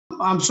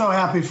I'm so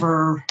happy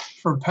for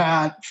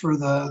Pat, for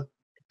the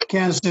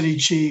Kansas City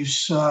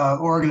Chiefs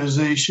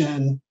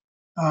organization,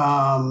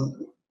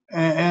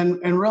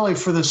 and really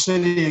for the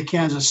city of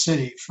Kansas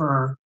City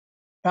for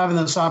having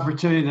this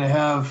opportunity to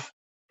have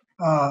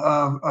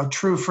a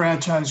true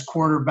franchise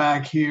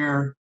quarterback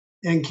here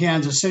in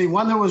Kansas City,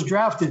 one that was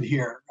drafted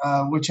here,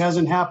 which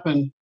hasn't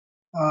happened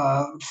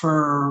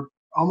for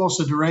almost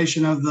the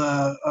duration of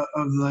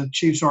the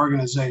Chiefs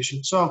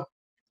organization. So,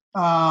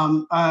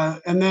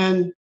 and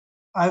then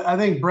I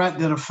think Brett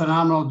did a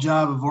phenomenal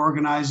job of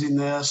organizing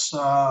this.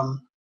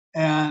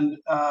 And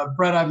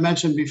Brett, I've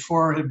mentioned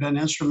before, had been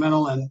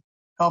instrumental in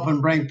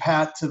helping bring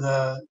Pat to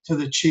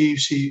the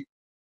Chiefs.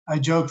 I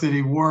joked that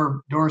he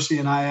wore Dorsey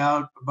and I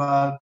out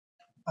about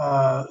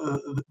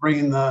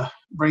bringing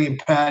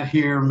Pat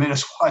here, made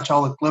us watch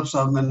all the clips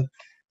of him, and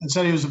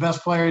said he was the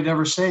best player he'd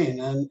ever seen.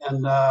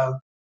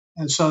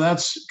 And so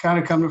that's kind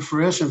of come to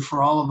fruition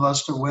for all of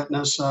us to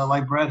witness,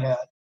 like Brett had.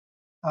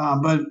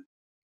 But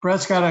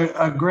Brett's got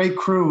a great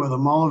crew with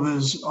him, all of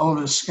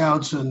his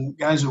scouts and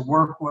guys that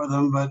work with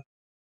him. But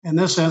in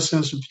this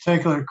instance, in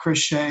particular, Chris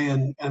Shea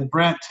and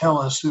Brent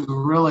Tillis, who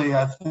really,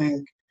 I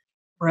think,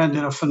 Brent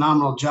did a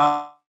phenomenal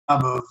job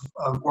of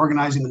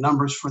organizing the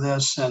numbers for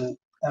this and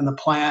the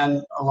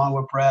plan, along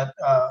with Brett,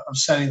 of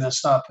setting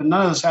this up. And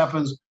none of this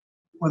happens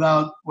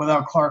without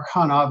Clark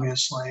Hunt,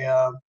 obviously.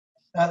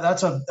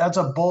 That's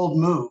a bold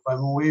move. I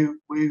mean,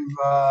 we've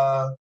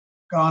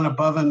gone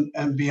above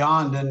and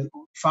beyond and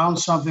found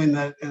something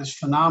that is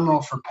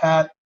phenomenal for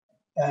Pat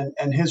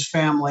and his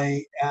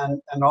family, and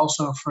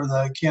also for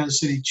the Kansas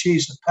City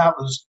Chiefs. And Pat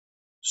was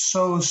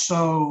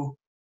so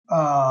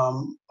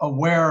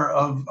aware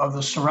of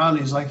the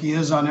surroundings, like he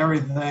is on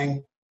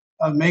everything,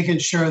 of making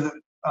sure that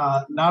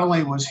not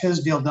only was his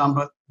deal done,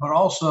 but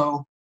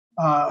also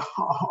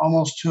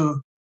almost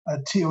to a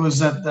T, was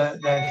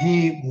that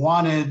he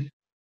wanted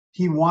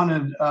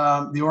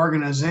the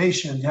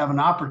organization to have an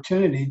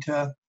opportunity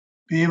to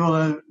be able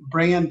to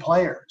bring in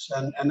players,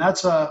 and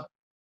that's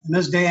in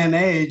this day and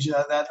age,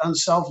 that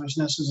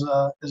unselfishness is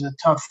a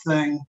tough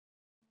thing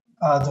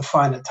to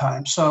find at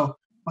times. So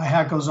my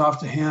hat goes off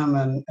to him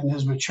and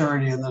his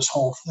maturity in this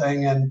whole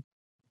thing. And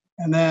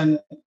then,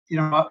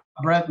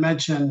 Brett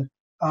mentioned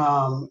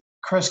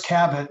Chris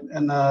Cabot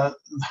and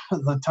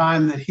the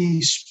time that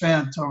he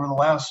spent over the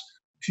last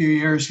few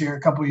years here,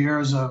 a couple of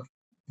years of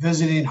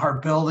visiting our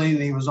building.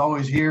 He was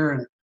always here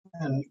and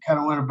kind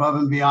of went above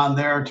and beyond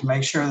there to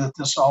make sure that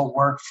this all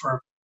worked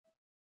for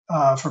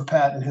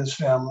Pat and his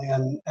family,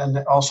 and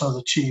also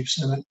the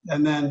Chiefs. And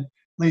then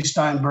Lee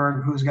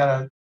Steinberg, who's got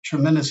a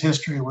tremendous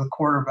history with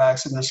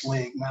quarterbacks in this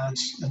league. Man,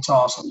 it's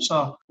awesome.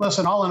 So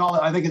listen, all in all,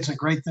 I think it's a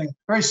great thing.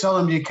 Very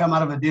seldom do you come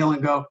out of a deal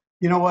and go,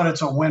 you know what,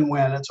 it's a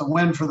win-win. It's a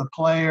win for the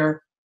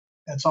player.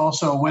 It's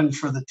also a win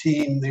for the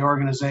team, the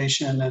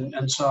organization.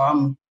 And so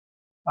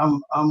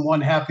I'm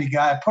one happy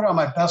guy. I put on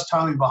my best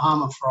Tommy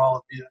Bahama for all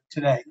of you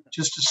today,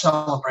 just to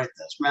celebrate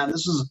this. Man,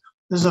 this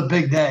is a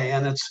big day,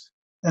 and it's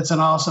an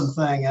awesome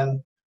thing. And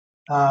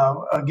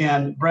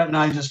again, Brett and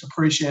I just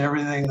appreciate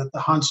everything that the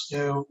Hunts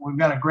do. We've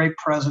got a great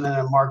president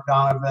in Mark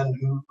Donovan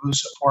who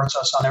supports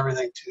us on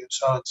everything too.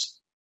 So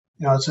it's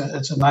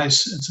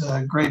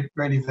a great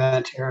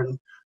event here, and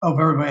hope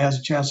everybody has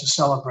a chance to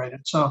celebrate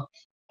it. So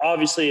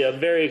obviously a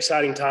very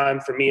exciting time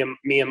for me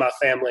and my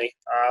family.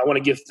 I want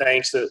to give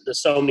thanks to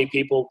so many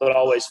people, but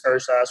always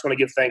first, I just want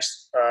to give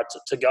thanks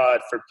to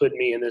God for putting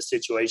me in this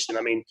situation.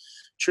 I mean,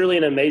 truly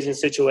an amazing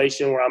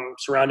situation where I'm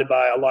surrounded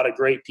by a lot of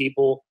great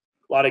people,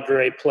 a lot of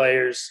great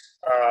players,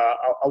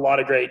 a lot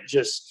of great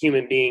just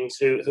human beings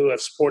who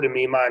have supported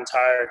me my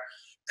entire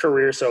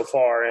career so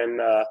far. And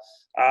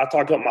I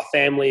talked about my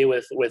family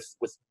with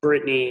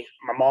Brittany,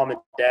 my mom and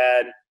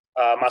dad,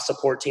 my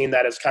support team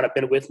that has kind of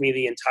been with me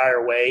the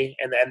entire way,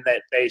 and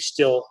that they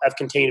still have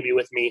continued to be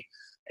with me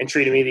and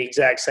treated me the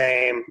exact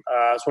same.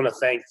 I just want to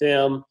thank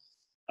them.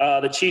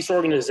 The Chiefs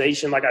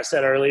organization, like I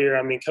said earlier,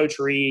 I mean, Coach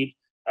Reid,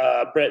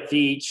 Brett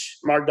Veach,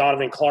 Mark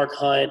Donovan, Clark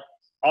Hunt,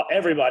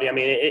 everybody. I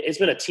mean, it's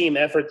been a team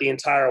effort the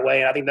entire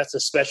way, and I think that's the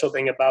special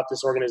thing about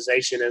this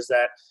organization is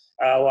that,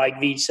 like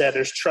Veach said,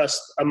 there's trust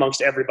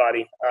amongst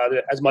everybody.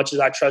 As much as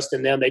I trust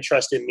in them, they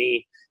trust in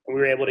me. And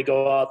we were able to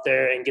go out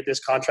there and get this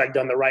contract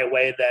done the right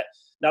way that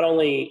not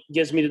only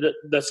gives me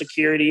the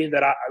security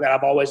that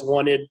I've always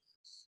wanted,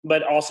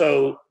 but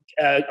also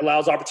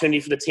allows opportunity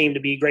for the team to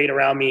be great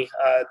around me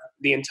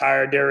the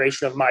entire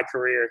duration of my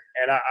career.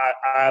 And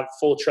I have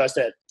full trust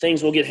that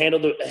things will get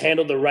handled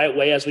the right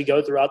way as we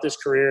go throughout this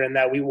career, and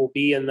that we will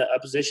be in a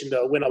position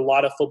to win a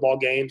lot of football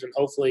games and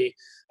hopefully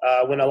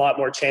win a lot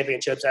more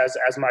championships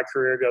as my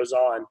career goes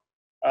on.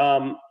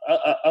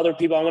 Other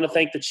people, I want to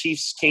thank the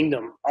Chiefs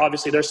Kingdom.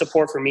 Obviously, their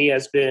support for me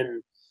has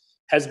been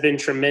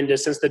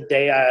tremendous since the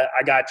day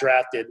I got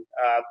drafted.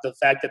 The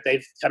fact that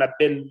they've kind of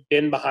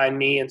been behind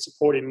me and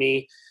supported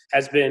me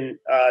has been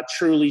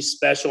truly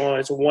special, and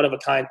it's a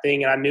one-of-a-kind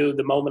thing. And I knew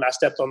the moment I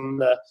stepped on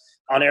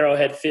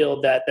Arrowhead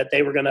Field that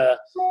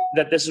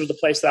this was the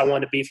place that I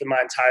wanted to be for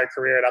my entire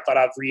career. And I thought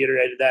I've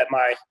reiterated that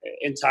my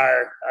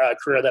entire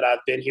career that I've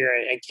been here,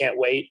 and can't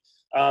wait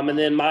And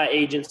then my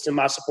agents and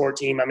my support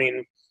team, I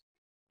mean,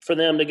 for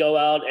them to go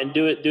out and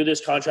do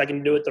this contract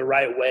and do it the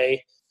right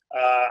way.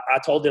 I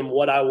told them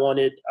what I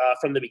wanted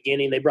from the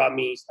beginning. They brought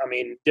me,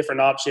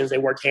 different options. They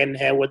worked hand in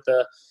hand with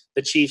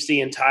the Chiefs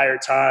the entire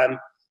time,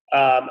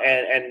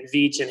 and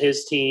Veach and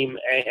his team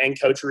and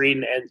Coach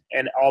Reid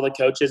and all the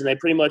coaches. And they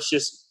pretty much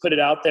just put it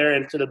out there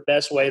into the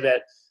best way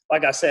that,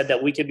 like I said,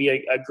 that we could be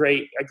a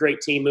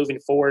great team moving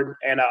forward.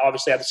 And I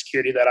obviously have the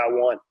security that I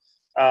want.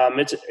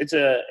 It's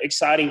an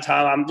exciting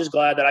time. I'm just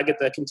glad that I get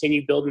to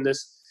continue building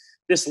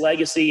this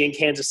legacy in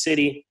Kansas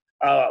City.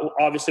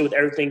 Obviously, with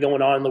everything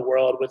going on in the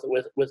world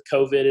with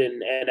COVID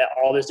and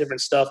all this different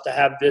stuff, to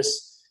have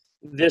this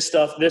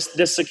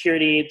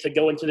security to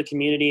go into the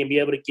community and be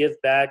able to give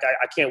back.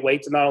 I can't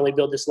wait to not only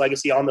build this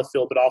legacy on the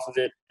field, but off of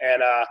it.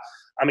 And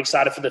I'm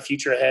excited for the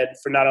future ahead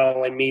for not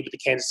only me, but the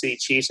Kansas City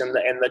Chiefs and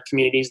the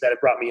communities that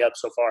have brought me up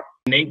so far.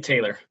 Nate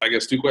Taylor. I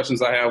guess two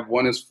questions I have.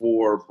 One is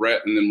for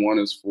Brett, and then one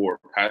is for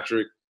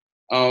Patrick.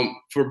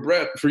 For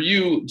Brett, for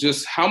you,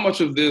 just how much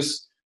of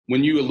this,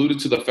 when you alluded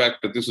to the fact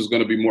that this was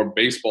going to be more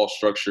baseball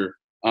structure,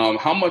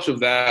 how much of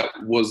that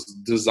was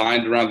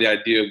designed around the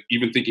idea of,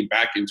 even thinking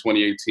back in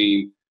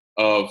 2018,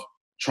 of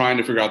trying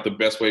to figure out the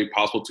best way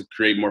possible to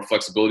create more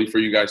flexibility for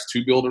you guys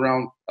to build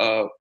around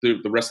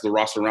the rest of the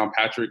roster around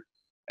Patrick?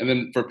 And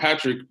then for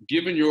Patrick,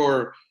 given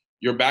your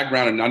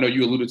background, and I know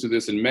you alluded to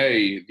this in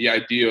May, the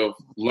idea of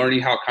learning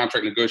how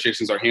contract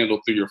negotiations are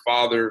handled through your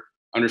father,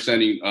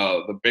 understanding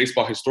the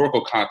baseball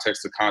historical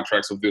context of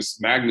contracts of this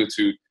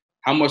magnitude,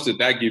 how much did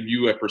that give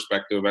you a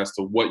perspective as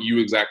to what you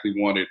exactly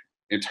wanted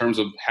in terms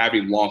of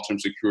having long-term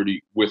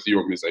security with the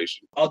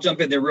organization? I'll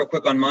jump in there real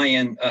quick on my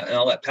end, and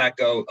I'll let Pat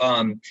go.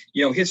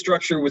 His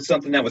structure was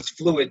something that was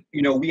fluid.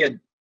 We had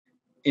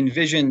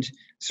envisioned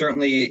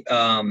certainly,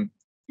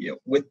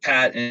 with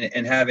Pat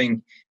and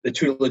having the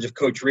tutelage of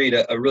Coach Reid,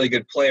 a really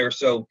good player.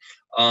 So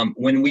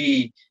when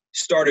we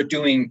started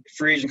doing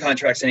free agent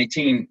contracts in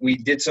 2018, we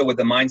did so with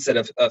the mindset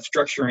of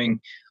structuring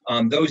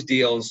those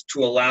deals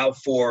to allow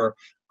for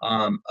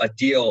a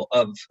deal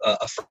of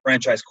a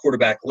franchise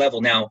quarterback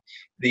level. Now,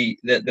 the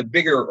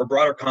bigger or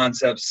broader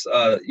concepts,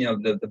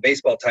 the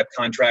baseball type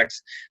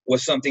contracts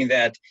was something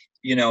that,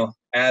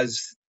 as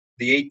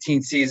the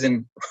 18th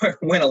season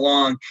went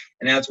along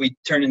and as we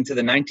turned into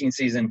the 19th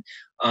season,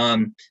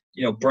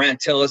 Brant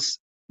Tillis,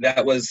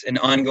 that was an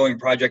ongoing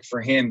project for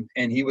him.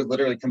 And he would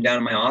literally come down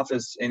to my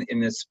office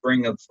in the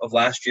spring of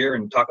last year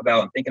and talk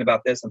about, I'm thinking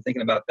about this, I'm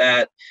thinking about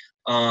that.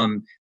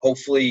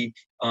 Hopefully,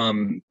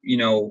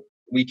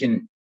 we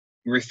can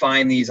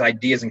refine these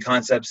ideas and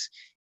concepts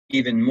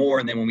even more.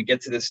 And then when we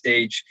get to this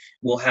stage,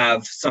 we'll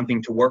have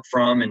something to work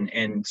from.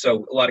 And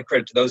so a lot of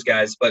credit to those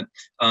guys. But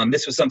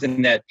this was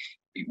something that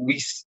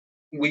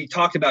we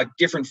talked about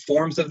different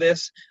forms of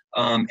this.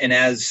 And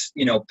as,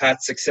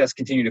 Pat's success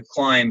continued to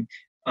climb,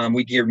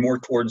 we geared more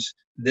towards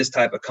this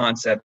type of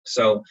concept.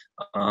 So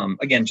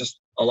again, just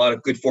a lot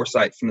of good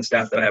foresight from the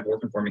staff that I have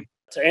working for me.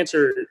 To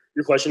answer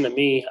your question to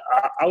me,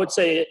 I would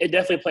say it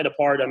definitely played a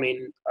part. I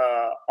mean,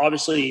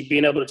 obviously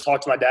being able to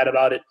talk to my dad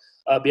about it,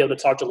 be able to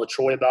talk to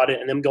LaTroy about it,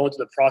 and them going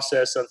through the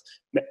process of,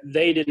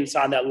 they didn't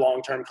sign that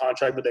long-term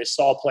contract, but they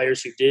saw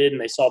players who did,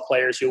 and they saw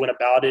players who went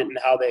about it and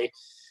how they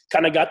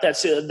kind of got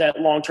that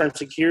long-term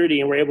security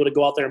and were able to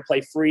go out there and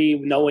play free,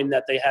 knowing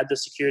that they had the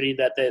security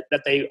that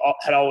they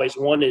had always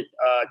wanted.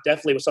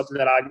 Definitely was something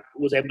that I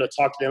was able to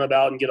talk to them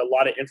about and get a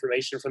lot of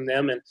information from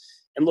them.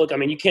 And look, I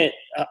mean, you can't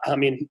 –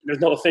 there's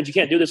no offense. You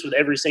can't do this with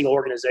every single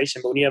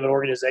organization. But when you have an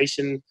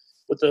organization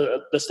with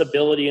the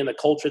stability and the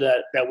culture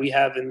that we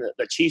have in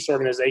the Chiefs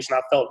organization,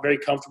 I felt very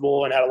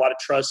comfortable and had a lot of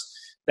trust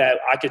that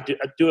I could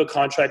do a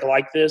contract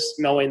like this,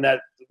 knowing that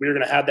we were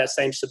going to have that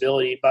same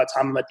stability by the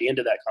time I'm at the end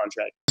of that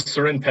contract.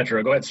 Seren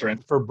Petra. Go ahead,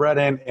 Seren. For Brett,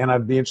 and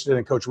I'd be interested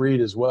in Coach Reid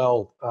as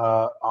well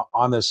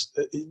on this.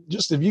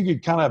 Just if you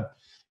could kind of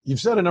 – you've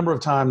said a number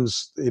of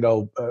times,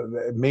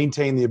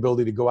 maintain the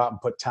ability to go out and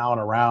put talent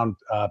around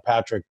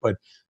Patrick, but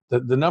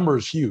the number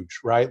is huge,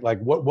 right? Like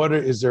what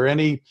is there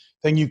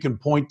anything you can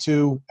point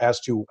to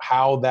as to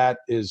how that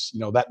is,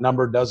 that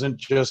number doesn't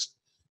just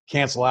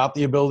cancel out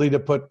the ability to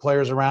put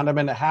players around him?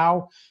 And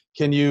how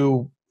can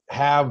you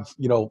have,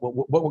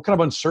 what kind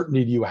of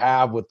uncertainty do you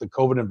have with the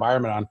COVID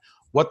environment on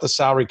what the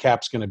salary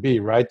cap's going to be,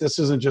 right? This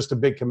isn't just a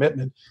big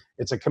commitment.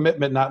 It's a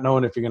commitment not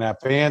knowing if you're going to have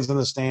fans in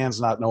the stands,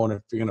 not knowing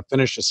if you're going to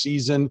finish a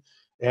season,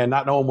 and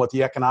not knowing what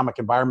the economic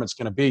environment's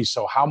going to be.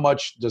 So how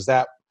much does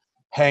that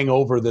hang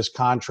over this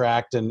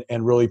contract and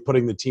really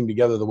putting the team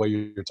together the way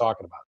you're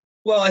talking about?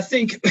 Well, I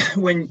think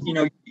when,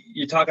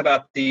 you talk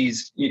about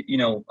these,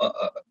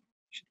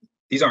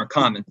 these aren't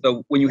common.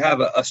 So when you have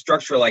a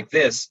structure like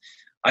this,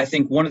 I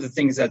think one of the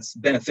things that's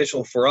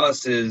beneficial for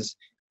us is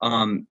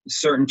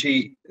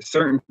certainty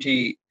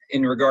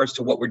in regards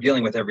to what we're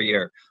dealing with every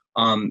year.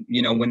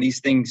 When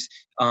these things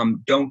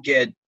don't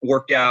get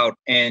worked out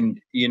and,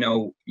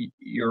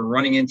 you're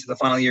running into the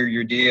final year of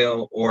your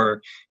deal,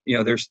 or,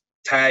 there's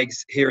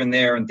tags here and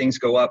there and things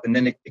go up and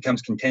then it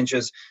becomes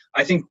contentious.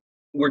 I think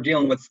we're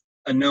dealing with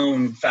a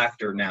known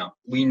factor now.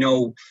 We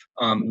know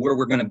where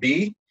we're going to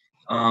be.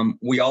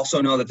 We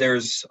also know that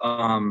there's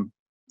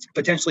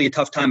potentially a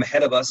tough time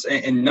ahead of us,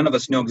 and none of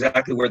us know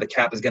exactly where the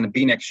cap is going to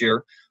be next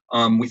year.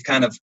 We've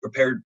kind of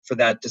prepared for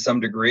that to some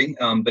degree.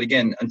 But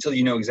again, until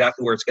you know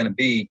exactly where it's going to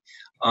be,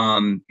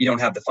 you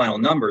don't have the final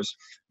numbers.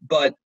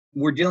 But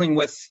we're dealing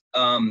with,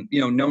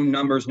 known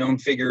numbers, known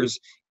figures.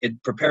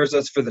 It prepares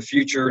us for the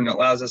future and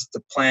allows us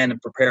to plan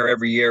and prepare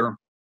every year.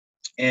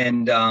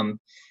 And,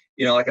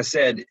 like I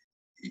said,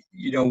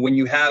 when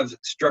you have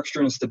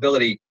structure and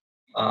stability,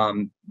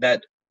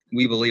 that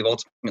we believe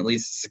ultimately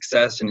leads to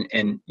success.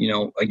 And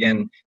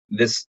again,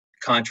 this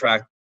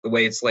contract, the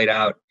way it's laid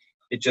out,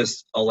 it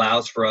just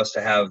allows for us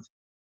to have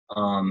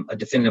a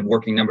definitive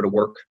working number to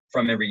work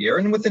from every year.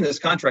 And within this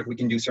contract, we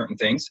can do certain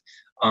things,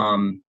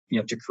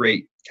 to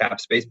create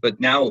cap space. But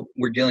now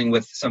we're dealing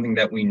with something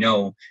that we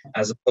know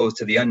as opposed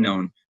to the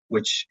unknown,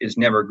 which is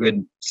never a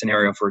good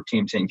scenario for a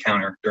team to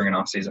encounter during an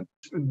off season.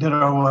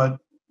 Ditto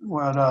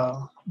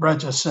what Brett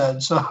just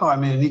said. So, I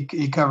mean,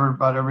 he covered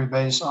about every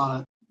base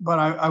on it. But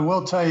I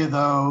will tell you,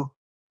 though,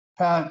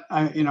 Pat,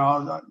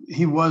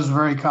 he was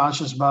very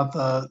conscious about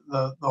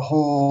the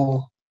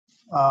whole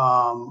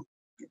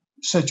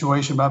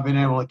situation about being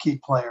able to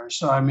keep players.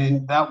 So, I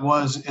mean, that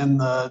was in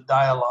the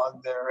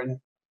dialogue there, and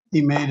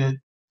he made it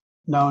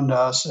known to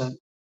us that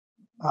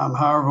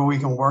however we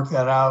can work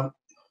that out,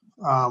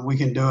 we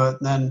can do it.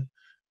 And then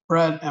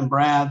Brett and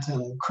Brandt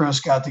and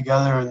Chris got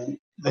together and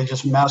they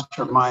just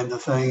masterminded the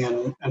thing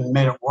and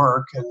made it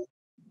work.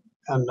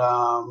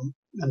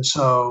 And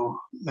so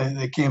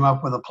they came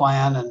up with a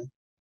plan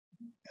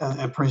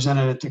and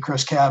presented it to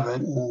Chris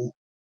Cabot. And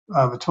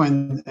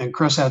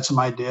Chris had some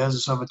ideas.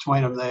 And so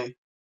between them, they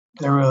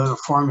were able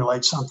to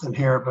formulate something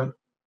here. But,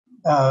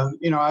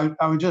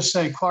 I would just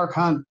say Clark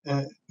Hunt,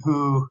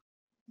 who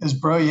is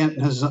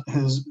brilliant,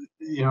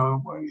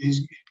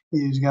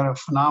 he's got a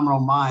phenomenal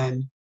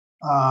mind,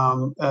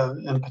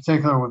 in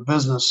particular with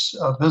business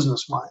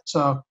mind.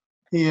 So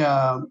he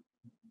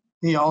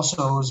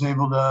also was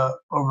able to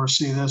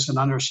oversee this and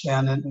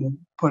understand it and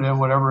put in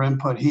whatever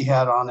input he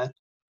had on it.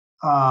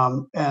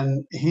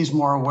 And he's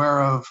more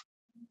aware of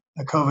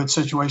the COVID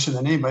situation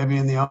than anybody,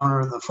 being the owner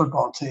of the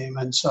football team.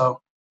 And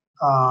so,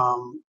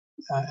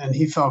 and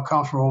he felt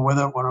comfortable with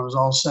it when it was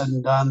all said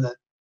and done, that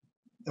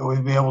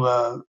we'd be able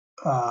to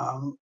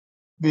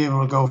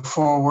go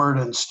forward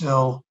and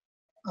still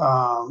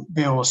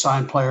be able to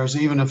sign players,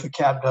 even if the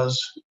cap does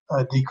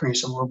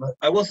decrease a little bit.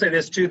 I will say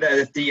this too, that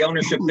if the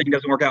ownership thing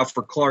doesn't work out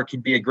for Clark,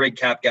 he'd be a great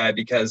cap guy,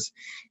 because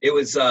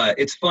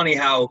it's funny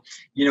how,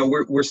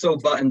 we're so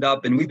buttoned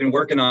up and we've been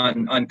working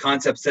on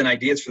concepts and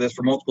ideas for this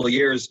for multiple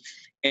years.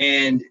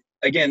 And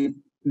again,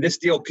 this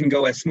deal can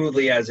go as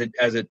smoothly as it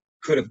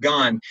could have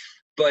gone.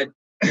 But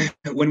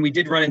when we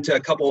did run into a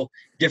couple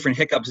different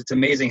hiccups, it's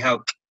amazing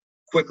how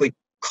quickly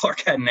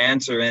Clark had an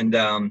answer. And,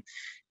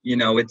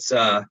 it's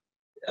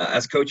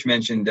as Coach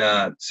mentioned,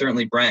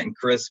 certainly Brant and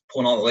Chris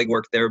pulling all the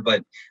legwork there.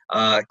 But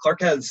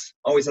Clark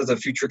always has a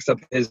few tricks up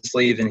his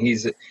sleeve, and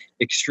he's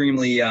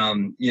extremely,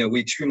 we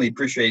extremely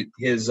appreciate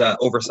his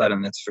oversight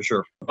on this for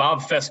sure.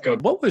 Bob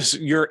Fesco, what was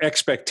your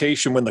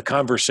expectation when the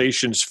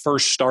conversations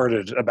first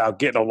started about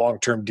getting a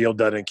long-term deal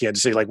done in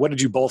Kansas City? Like, what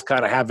did you both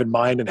kind of have in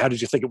mind, and how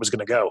did you think it was going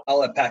to go? I'll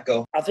let Pat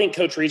go. I think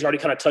Coach Reid's already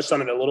kind of touched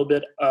on it a little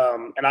bit,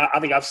 and I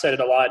think I've said it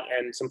a lot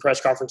in some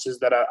press conferences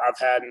that I've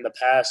had in the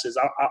past. Is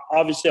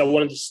obviously I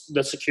wanted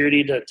the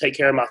security to take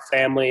care of my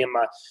family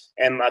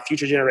and my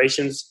future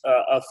generations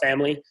of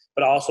family,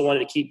 but I also wanted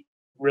to keep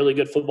really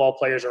good football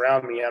players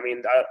around me. I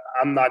mean,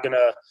 I'm not going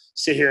to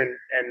sit here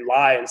and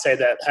lie and say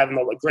that having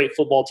a great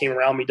football team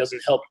around me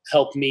doesn't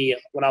help me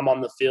when I'm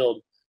on the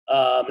field.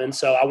 And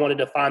so I wanted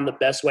to find the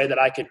best way that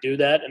I could do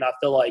that. And I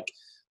feel like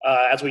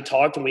as we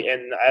talked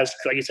and as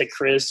like you said,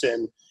 Chris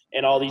and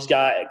all these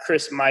guys,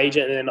 Chris, my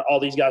agent, and all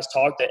these guys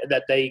talked,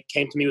 that they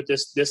came to me with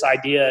this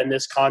idea and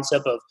this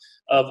concept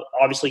of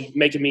obviously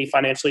making me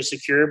financially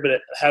secure,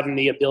 but having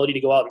the ability to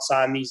go out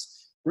and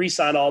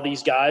re-sign all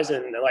these guys.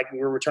 And like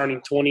we're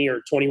returning 20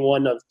 or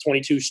 21 of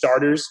 22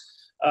 starters.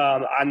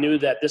 I knew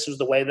that this was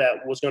the way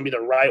that was going to be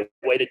the right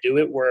way to do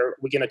it, where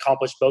we can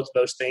accomplish both of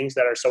those things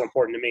that are so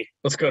important to me.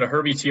 Let's go to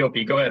Herbie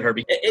Teope. Go ahead,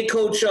 Herbie. Hey,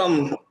 Coach,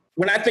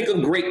 when I think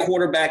of great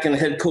quarterback and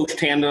head coach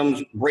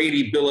tandems,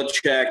 Brady,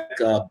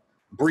 Belichick,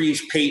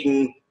 Breeze,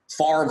 Peyton,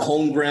 Favre,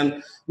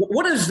 Holmgren,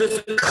 what does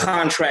this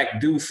contract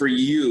do for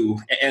you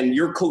and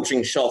your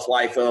coaching shelf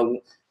life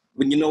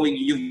when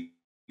you've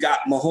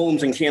got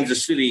Mahomes in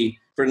Kansas City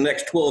for the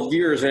next 12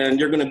 years and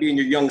you're going to be in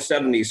your young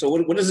 70s? So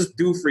what does this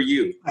do for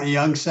you? A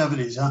young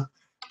 70s,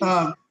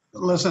 huh?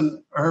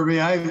 Listen,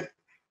 Herbie, I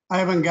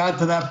haven't got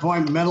to that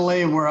point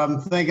mentally where I'm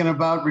thinking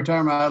about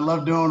retirement. I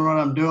love doing what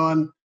I'm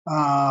doing.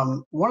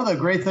 One of the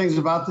great things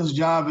about this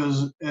job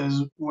is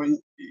when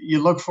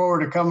you look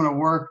forward to coming to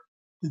work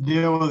to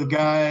deal with the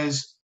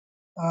guys,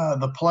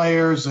 the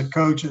players, the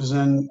coaches,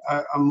 and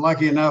I'm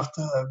lucky enough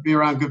to be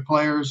around good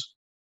players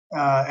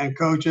and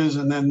coaches.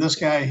 And then this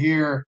guy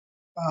here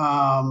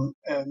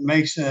it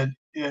makes it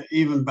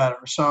even better.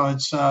 So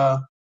it's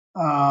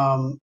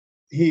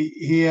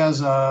he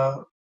has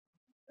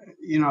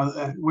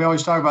we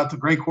always talk about the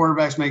great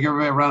quarterbacks make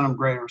everybody around him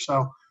greater.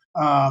 So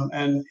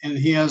and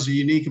he has a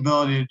unique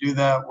ability to do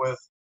that with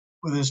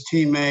his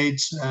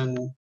teammates. And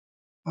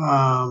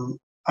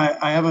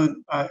I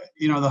haven't,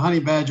 the Honey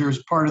Badger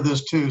is part of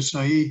this too.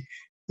 So he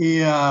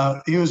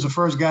was the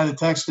first guy that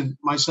texted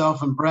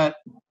myself and Brett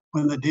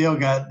when the deal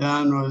got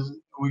done.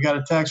 We got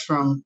a text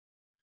from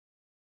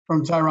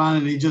Tyron,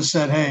 and he just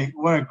said, "Hey,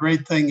 what a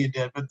great thing you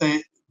did." But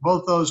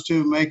both those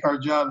two make our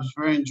jobs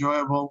very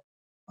enjoyable.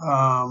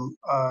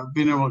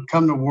 Being able to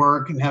come to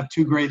work and have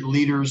two great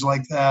leaders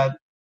like that,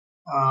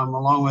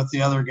 along with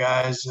the other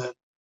guys that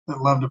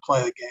love to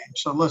play the game.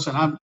 So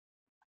listen,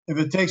 if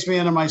it takes me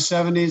into my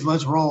 70s,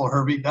 let's roll,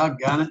 Herbie.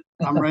 Doggone it,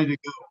 I'm ready to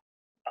go.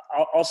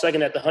 I'll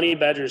second that. The Honey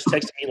Badger has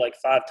texted me like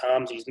 5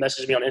 times. He's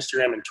messaged me on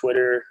Instagram and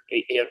Twitter.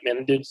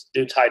 Man, dude's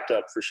hyped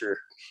up for sure.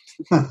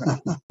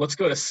 Let's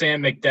go to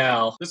Sam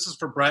McDowell. This is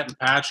for Brett and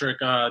Patrick.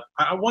 I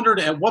wondered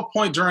at what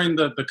point during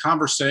the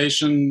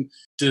conversation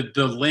did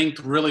the link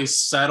really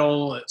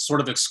settle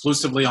sort of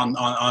exclusively on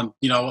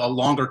a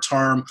longer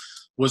term?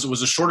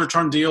 Was a shorter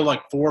term deal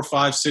like 4,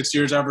 5, 6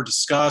 years ever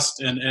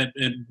discussed? And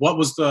what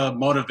was the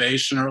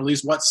motivation, or at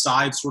least what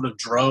side sort of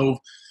drove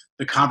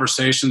the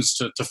conversations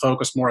to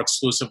focus more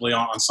exclusively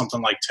on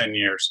something like 10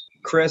 years?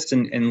 Chris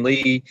and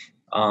Lee,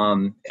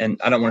 and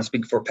I don't want to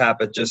speak for Pat,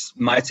 but just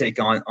my take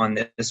on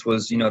this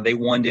was, they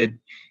wanted,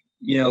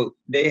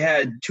 they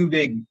had 2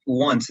 big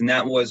wants, and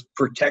that was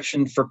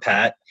protection for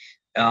Pat,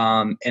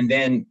 and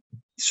then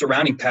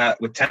surrounding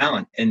Pat with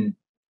talent. And,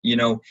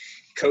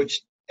 Coach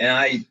and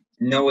I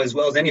know as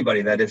well as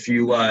anybody that if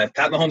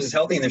Pat Mahomes is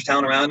healthy and there's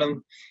talent around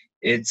him,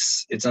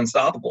 it's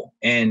unstoppable.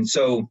 And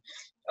so,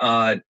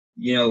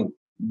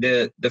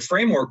 the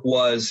framework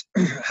was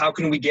how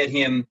can we get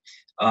him,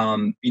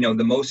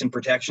 the most in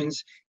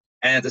protections,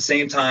 and at the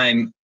same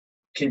time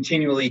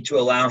continually to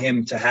allow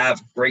him to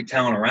have great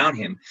talent around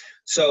him.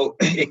 So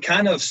it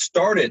kind of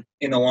started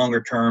in the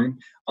longer term.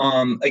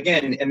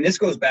 Again, and this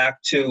goes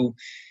back to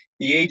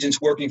the agents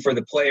working for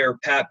the player,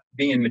 Pat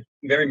being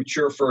very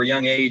mature for a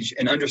young age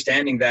and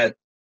understanding that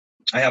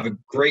I have a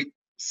great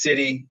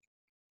city,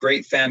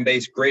 great fan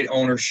base, great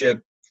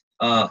ownership,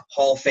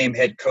 Hall of Fame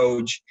head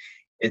coach.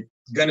 It's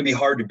going to be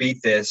hard to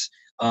beat this.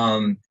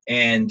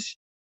 And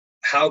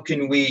how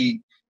can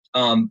we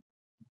how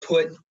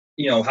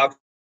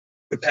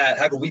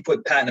can we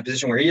put Pat in a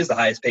position where he is the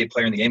highest paid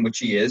player in the game, which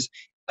he is,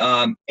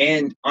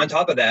 and on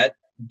top of that,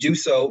 do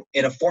so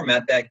in a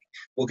format that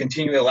will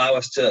continue to allow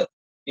us to,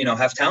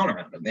 have talent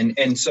around him.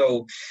 And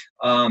so,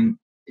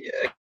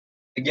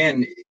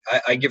 again,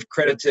 I give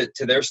credit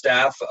to their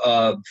staff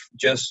of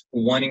just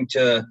wanting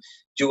to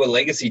do a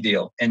legacy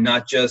deal and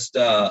not just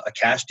a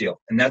cash deal.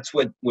 And that's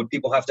what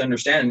people have to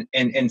understand.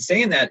 And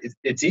saying that,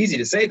 it's easy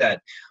to say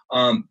that,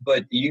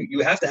 but you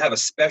have to have a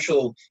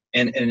special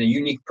and a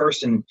unique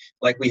person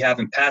like we have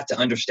in Pat to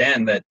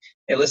understand that,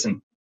 hey,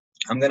 listen,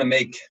 I'm going to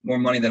make more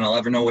money than I'll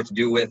ever know what to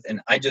do with. And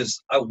I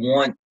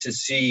want to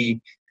see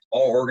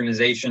our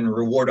organization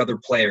reward other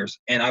players.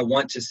 And I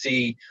want to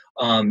see,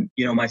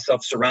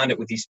 myself surrounded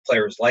with these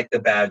players like the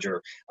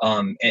Badger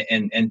and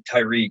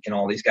Tyreek and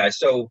all these guys.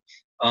 So,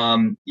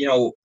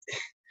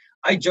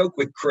 I joke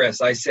with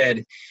Chris. I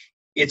said,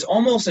 it's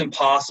almost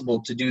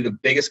impossible to do the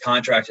biggest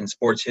contract in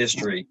sports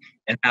history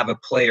and have a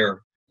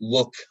player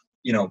look,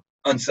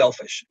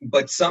 unselfish.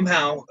 But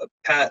somehow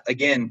Pat,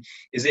 again,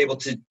 is able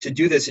to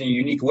do this in a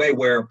unique way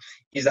where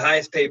he's the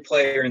highest paid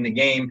player in the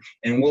game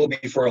and will be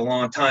for a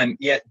long time,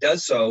 yet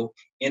does so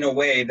in a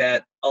way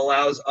that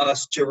allows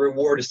us to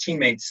reward his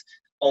teammates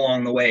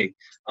along the way.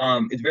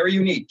 It's very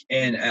unique,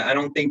 and I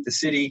don't think the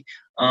city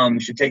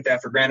should take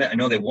that for granted. I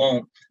know they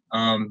won't.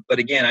 But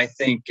again, I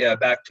think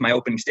back to my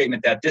opening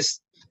statement that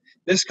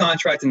this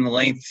contract and the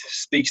length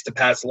speaks to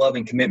Pat's love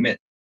and commitment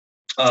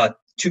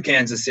to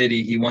Kansas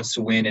City. He wants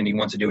to win, and he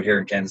wants to do it here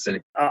in Kansas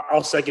City.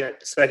 I'll second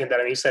that. I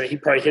mean, he said he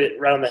probably hit it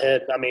right on the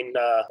head. I mean,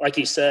 like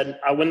he said,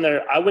 I went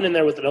in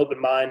there with an open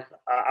mind.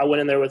 I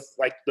went in there with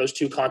like those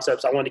 2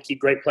 concepts. I wanted to keep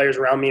great players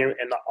around me and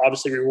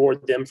obviously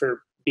reward them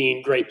for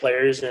being great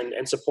players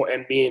and support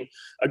and being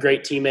a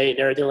great teammate and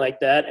everything like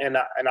that. And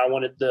I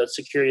wanted the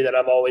security that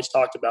I've always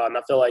talked about. And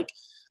I feel like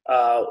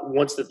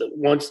once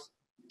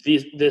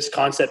this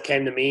concept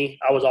came to me,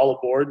 I was all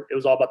aboard. It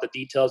was all about the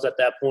details at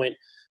that point.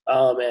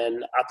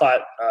 And I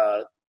thought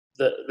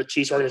the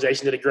Chiefs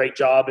organization did a great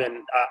job, and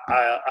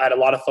I had a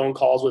lot of phone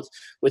calls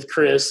with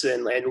Chris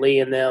and Lee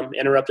and them,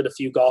 interrupted a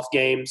few golf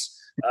games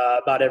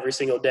about every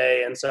single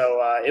day. And so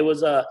it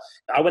was I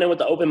went in with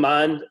the open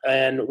mind,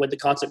 and when the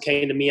concept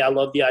came to me, I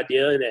loved the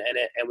idea,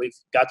 and we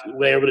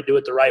were able to do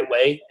it the right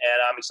way,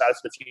 and I'm excited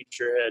for the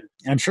future ahead.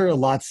 I'm sure a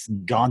lot's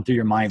gone through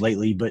your mind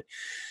lately, but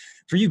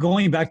for you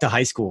going back to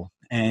high school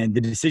and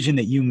the decision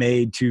that you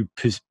made to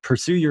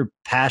pursue your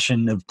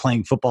passion of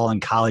playing football in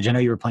college, I know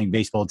you were playing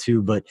baseball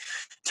too, but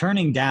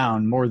turning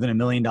down more than $1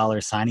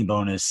 million signing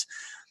bonus,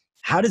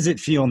 How does it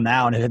feel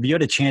now? And have you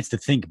had a chance to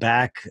think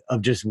back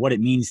of just what it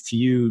means to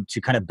you to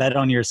kind of bet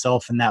on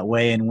yourself in that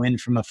way and win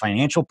from a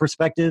financial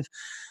perspective,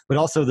 but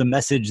also the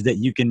message that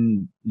you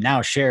can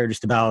now share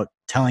just about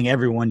telling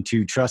everyone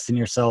to trust in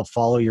yourself,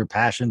 follow your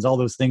passions, all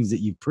those things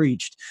that you've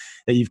preached,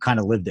 that you've kind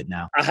of lived it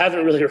now? I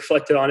haven't really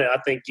reflected on it, I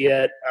think,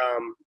 yet,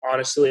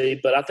 honestly.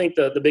 But I think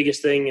the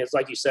biggest thing is,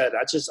 like you said,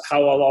 that's just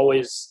how I've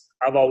always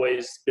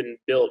been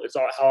built. It's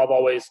how I've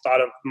always thought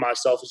of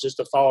myself, is just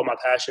to follow my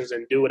passions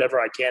and do whatever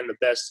I can the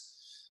best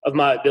of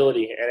my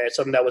ability. And it's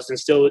something that was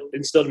instilled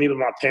in me by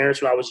my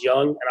parents when I was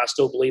young, and I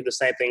still believe the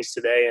same things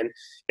today. And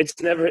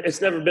it's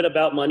never been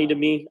about money to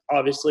me.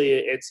 Obviously,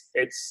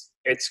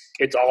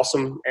 it's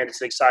awesome and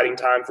it's an exciting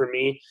time for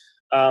me.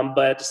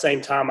 But at the same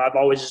time, I've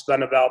always just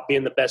been about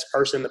being the best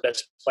person, the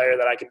best player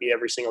that I can be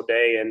every single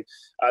day. And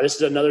this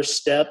is another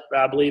step,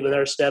 I believe,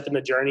 another step in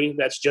the journey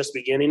that's just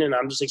beginning. And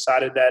I'm just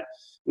excited that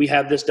we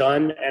have this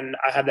done, and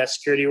I have that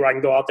security where I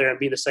can go out there and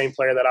be the same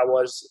player that I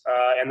was,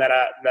 and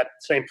that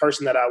same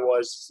person that I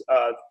was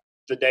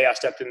the day I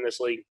stepped in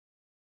this league.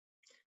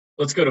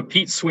 Let's go to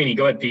Pete Sweeney.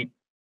 Go ahead, Pete.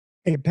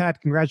 Hey,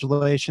 Pat,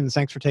 congratulations.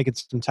 Thanks for taking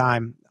some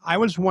time. I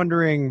was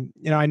wondering,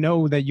 I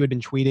know that you had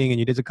been tweeting and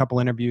you did a couple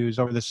interviews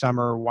over the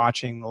summer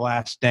watching The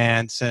Last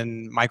Dance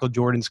and Michael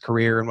Jordan's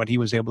career and what he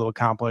was able to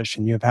accomplish.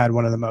 And you've had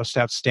one of the most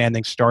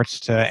outstanding starts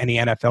to any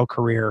NFL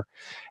career.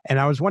 And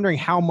I was wondering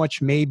how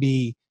much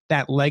maybe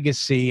that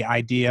legacy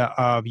idea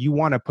of you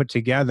want to put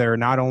together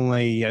not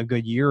only a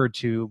good year or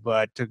two,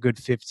 but a good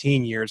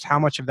 15 years, how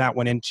much of that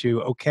went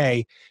into,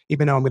 okay,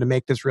 even though I'm going to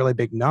make this really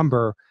big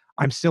number,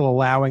 I'm still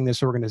allowing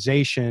this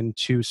organization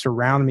to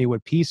surround me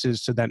with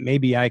pieces so that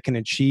maybe I can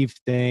achieve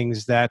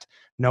things that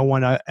no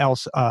one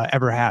else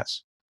ever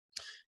has.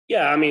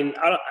 Yeah, I mean,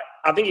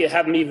 I think it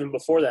happened even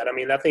before that. I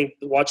mean, I think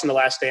watching The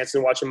Last Dance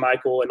and watching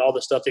Michael and all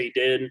the stuff that he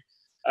did,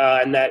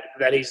 and that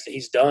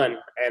he's done,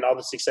 and all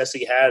the success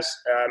he has,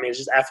 I mean, it's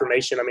just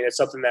affirmation. I mean, it's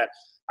something that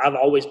I've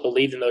always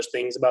believed in, those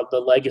things about the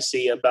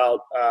legacy,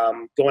 about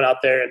going out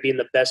there and being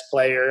the best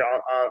player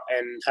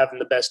and having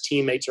the best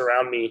teammates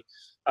around me.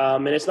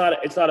 And it's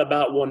not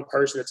about one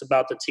person; it's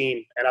about the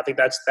team. And I think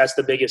that's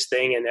the biggest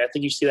thing. And I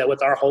think you see that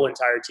with our whole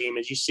entire team.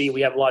 As you see,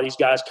 we have a lot of these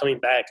guys coming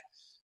back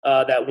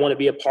that want to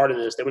be a part of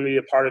this. They want to be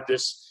a part of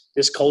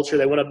this culture.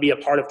 They want to be a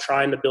part of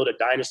trying to build a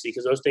dynasty,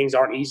 because those things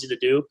aren't easy to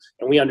do,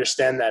 and we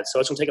understand that.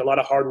 So it's going to take a lot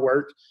of hard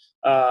work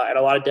and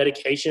a lot of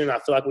dedication. And I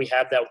feel like we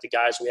have that with the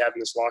guys we have in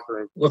this locker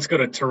room. Let's go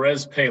to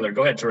Therese Paylor.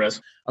 Go ahead, Therese.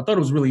 I thought it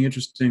was really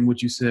interesting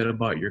what you said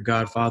about your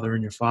godfather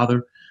and your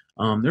father.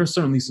 There are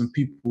certainly some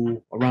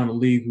people around the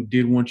league who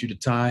did want you to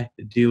tie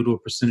the deal to a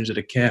percentage of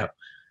the cap.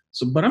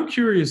 But I'm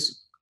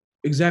curious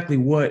exactly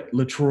what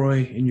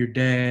LaTroy and your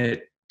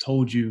dad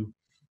told you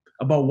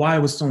about why it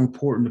was so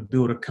important to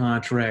build a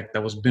contract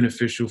that was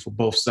beneficial for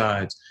both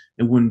sides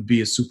and wouldn't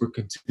be a super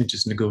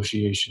contentious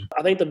negotiation.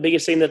 I think the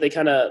biggest thing that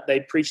they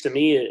preached to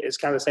me is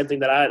kind of the same thing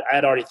that I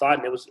had already thought,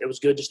 and it was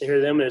good just to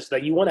hear them, is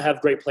that you want to have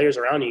great players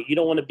around you. You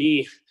don't want to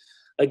be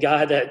a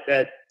guy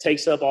that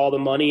takes up all the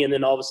money and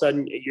then all of a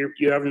sudden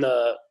you're having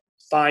to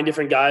find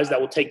different guys that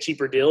will take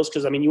cheaper deals,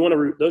 because I mean,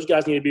 those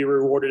guys need to be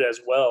rewarded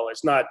as well.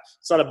 It's not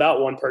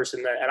about one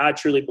person, and I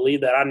truly believe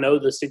that. I know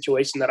the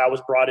situation that I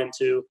was brought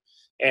into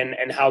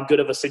and how good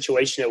of a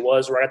situation it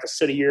was, where I got to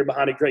sit a year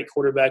behind a great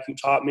quarterback who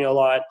taught me a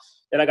lot.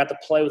 Then I got to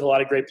play with a lot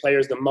of great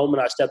players the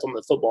moment I stepped on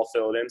the football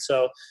field. And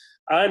so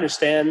I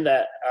understand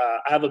that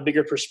I have a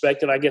bigger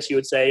perspective, I guess you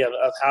would say, of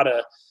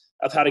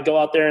how to go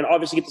out there and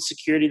obviously get the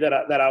security that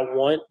I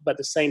want, but at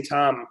the same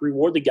time,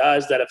 reward the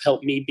guys that have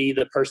helped me be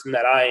the person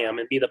that I am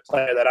and be the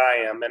player that I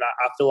am. And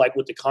I feel like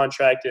with the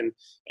contract and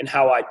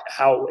how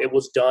it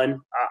was done,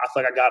 I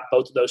feel like I got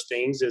both of those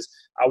things.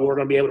 We're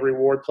going to be able to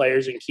reward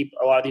players and keep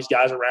a lot of these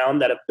guys around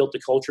that have built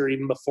the culture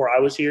even before I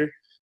was here.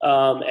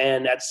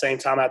 And at the same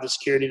time, I have the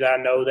security that I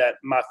know that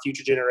my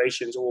future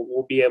generations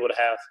will be able to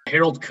have.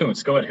 Harold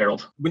Kuntz. Go ahead,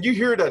 Harold. When you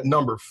hear that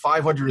number,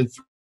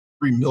 503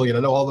 million. I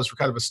know all of us were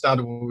kind of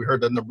astounded when we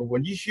heard that number.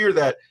 When you hear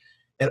that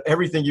and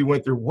everything you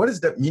went through, what does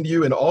that mean to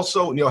you? And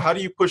also, how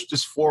do you push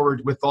this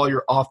forward with all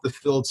your off the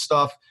field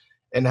stuff?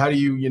 And how do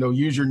you,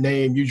 use your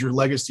name, use your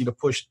legacy to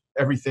push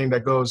everything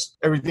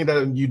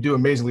that you do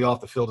amazingly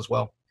off the field as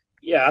well?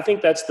 Yeah, I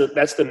think that's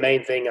the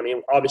main thing. I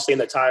mean, obviously in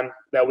the time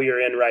that we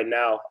are in right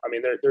now, I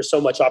mean, there's so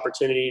much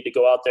opportunity to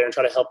go out there and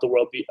try to help the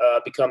world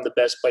become the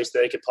best place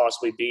that it could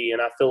possibly be.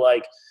 And I feel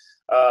like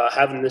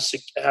having this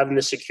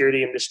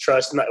security and this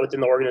trust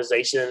within the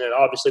organization, and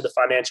obviously the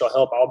financial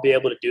help, I'll be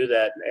able to do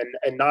that,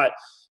 and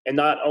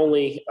not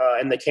only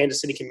in the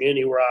Kansas City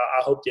community, where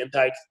I hope to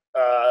impact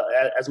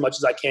as much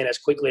as I can, as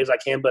quickly as I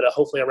can, but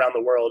hopefully around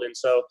the world. And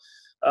so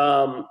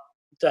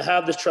to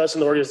have this trust in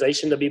the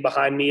organization to be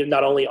behind me,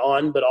 not only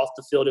on but off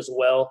the field as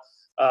well,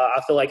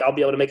 I feel like I'll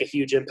be able to make a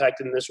huge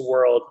impact in this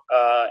world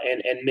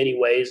in many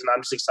ways. And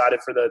I'm just excited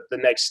for the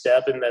next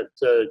step and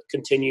to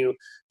continue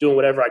doing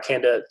whatever I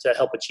can to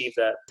help achieve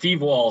that.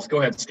 Steve Walls.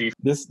 Go ahead, Steve.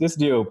 This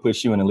deal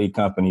puts you in an elite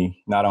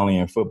company, not only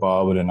in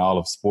football, but in all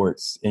of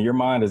sports. In your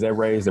mind, does that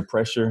raise the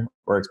pressure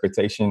or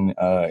expectation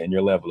in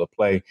your level of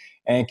play?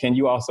 And can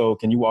you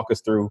walk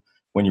us through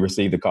when you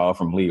received the call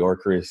from Lee or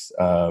Chris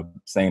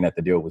saying that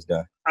the deal was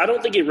done? I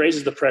don't think it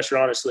raises the pressure,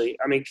 honestly.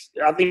 I mean,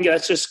 I think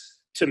that's just,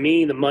 to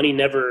me, the money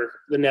never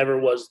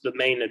was the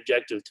main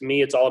objective. To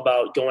me, it's all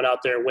about going out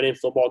there and winning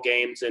football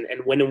games and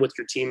winning with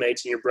your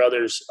teammates and your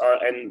brothers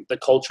and the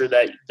culture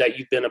that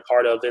you've been a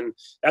part of. And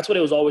that's what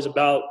it was always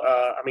about.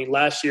 I mean,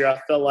 last year I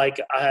felt like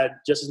I had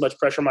just as much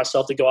pressure on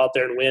myself to go out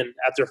there and win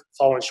after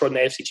falling short in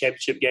the AFC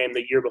Championship game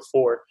the year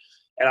before.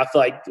 And I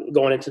feel like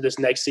going into this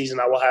next season,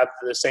 I will have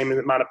the same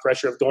amount of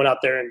pressure of going out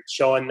there and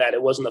showing that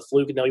it wasn't a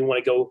fluke, and now you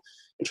want to go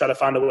and try to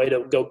find a way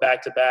to go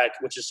back-to-back,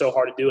 which is so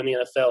hard to do in the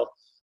NFL.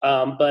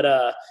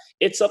 But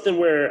it's something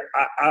where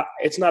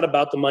it's not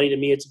about the money to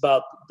me. It's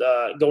about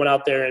going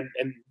out there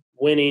and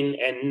winning,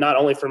 and not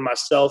only for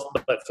myself,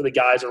 but for the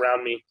guys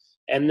around me.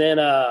 And then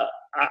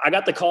I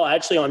got the call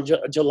actually on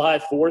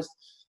July 4th.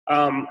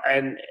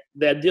 And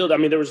that deal, I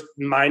mean, there was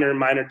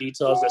minor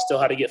details that still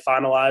had to get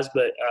finalized,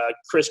 but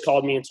Chris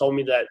called me and told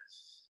me that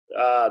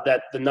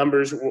that the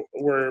numbers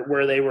were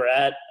where they were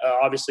at.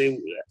 Obviously,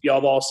 y'all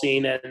have all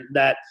seen, and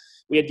that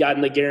we had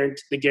gotten the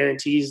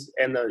guarantees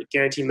and the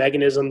guarantee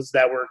mechanisms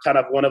that were kind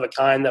of one of a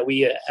kind that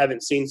we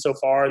haven't seen so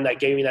far, and that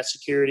gave me that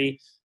security.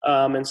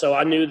 And so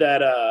I knew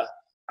that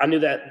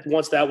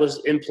once that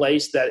was in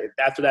place, that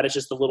after that it's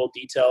just the little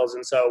details.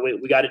 And so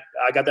we got it.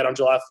 I got that on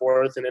July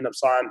 4th and ended up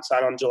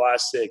signing on July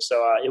 6th.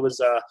 So it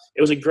was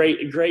a great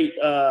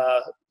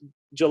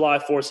July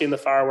 4th, seeing the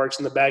fireworks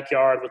in the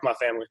backyard with my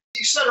family.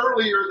 You said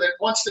earlier that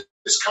once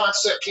this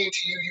concept came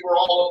to you, you were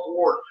all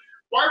aboard.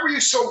 Why were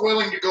you so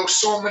willing to go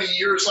so many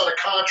years on a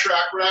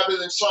contract rather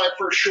than sign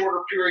for a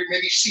shorter period,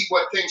 maybe see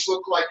what things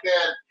look like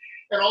then?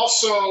 And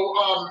also,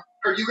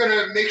 are you going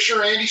to make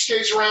sure Andy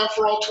stays around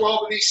for all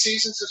 12 of these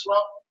seasons as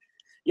well?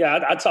 Yeah,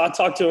 I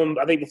talked to him,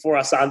 I think, before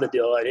I signed the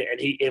deal,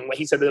 and when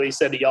he said that, he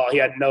said to y'all he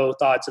had no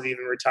thoughts of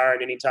even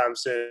retiring anytime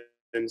soon.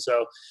 And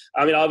so,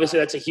 I mean, obviously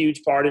that's a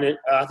huge part in it.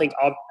 I think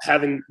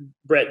having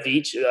Brett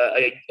Veach,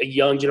 a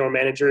young general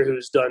manager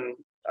who's done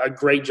a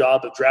great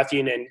job of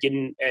drafting and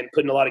getting and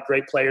putting a lot of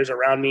great players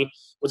around me,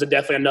 was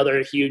definitely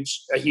another huge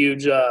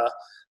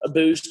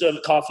boost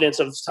of confidence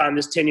of signing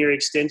this 10-year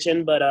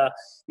extension. But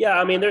yeah,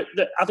 I mean,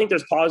 I think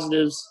there's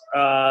positives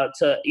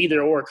to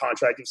either or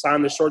contract. You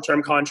sign the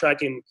short-term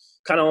contract and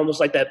kind of almost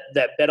like that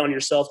bet on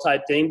yourself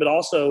type thing, but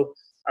also,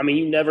 I mean,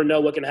 you never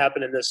know what can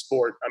happen in this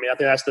sport. I mean, I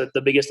think that's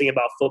the biggest thing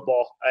about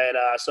football. And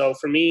so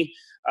for me,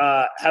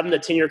 having the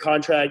 10-year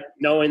contract,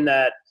 knowing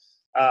that,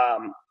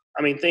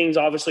 I mean, things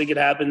obviously could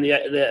happen.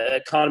 The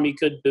economy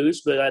could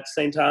boost, but at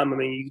the same time, I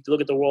mean, you look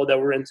at the world that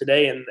we're in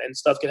today, and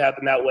stuff could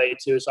happen that way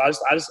too. So I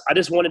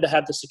just wanted to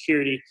have the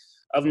security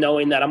of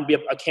knowing that I'm going to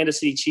be a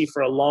Kansas City Chief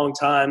for a long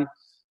time.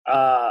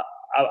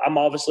 I'm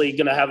obviously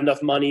going to have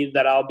enough money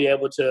that I'll be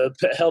able to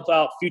help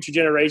out future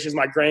generations,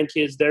 my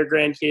grandkids, their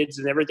grandkids,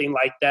 and everything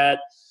like that.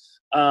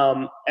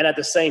 And at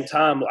the same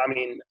time, I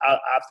mean, I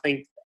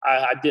think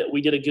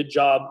we did a good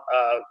job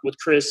with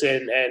Chris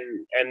and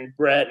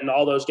Brett and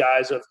all those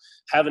guys of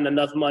having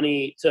enough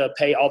money to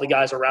pay all the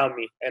guys around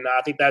me. And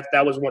I think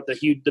that was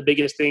the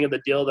biggest thing of the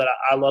deal that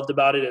I loved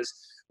about it is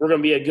we're going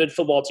to be a good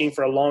football team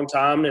for a long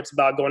time. And it's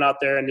about going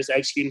out there and just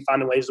executing,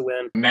 finding ways to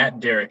win.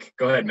 Matt Derrick.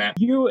 Go ahead, Matt.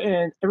 You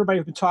and everybody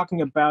have been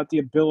talking about the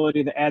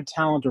ability to add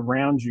talent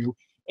around you.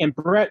 And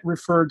Brett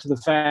referred to the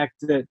fact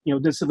that,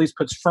 this at least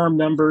puts firm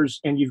numbers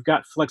and you've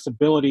got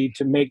flexibility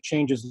to make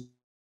changes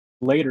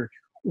later.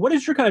 What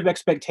is your kind of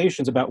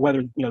expectations about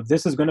whether,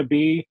 this is going to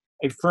be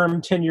a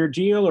firm 10-year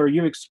deal, or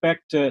you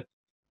expect to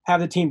have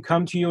the team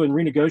come to you and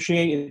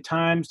renegotiate at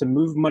times to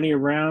move money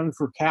around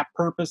for cap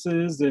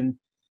purposes? And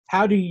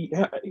how do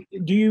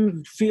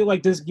you feel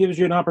like this gives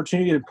you an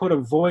opportunity to put a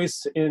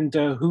voice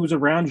into who's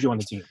around you on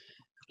the team?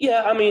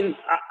 Yeah, I mean,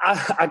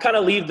 I kind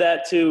of leave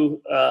that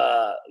to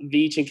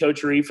Veach and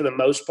Coach Reid for the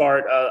most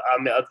part.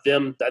 Of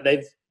them,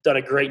 they've done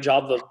a great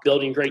job of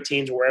building great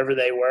teams wherever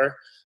they were.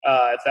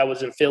 If that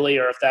was in Philly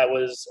or if that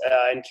was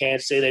in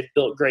Kansas City, they've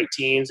built great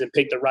teams and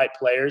picked the right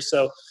players.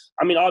 So,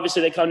 I mean,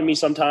 obviously they come to me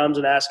sometimes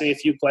and ask me a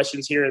few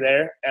questions here or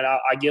there, and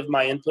I give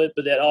my input,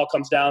 but that all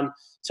comes down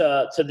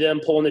to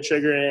them pulling the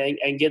trigger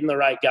and getting the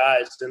right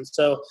guys. And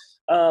so,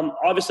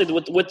 obviously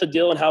with the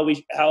deal and how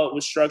it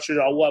was structured,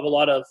 we'll have a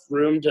lot of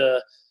room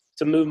to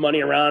move money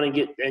around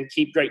and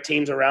keep great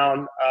teams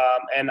around.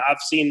 And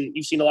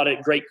you've seen a lot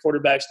of great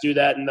quarterbacks do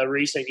that in the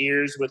recent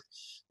years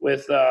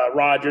with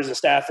Rodgers and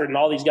Stafford and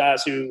all these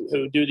guys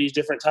who do these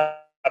different type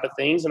of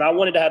things. And I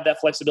wanted to have that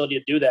flexibility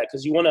to do that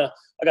because you want to,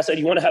 like I said,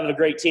 you want to have a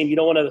great team. You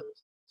don't want to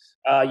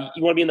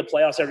you want to be in the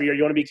playoffs every year.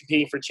 You want to be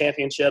competing for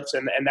championships,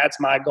 and that's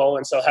my goal.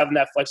 And so having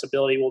that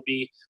flexibility will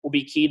be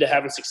key to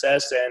having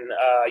success and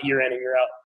year in and year out.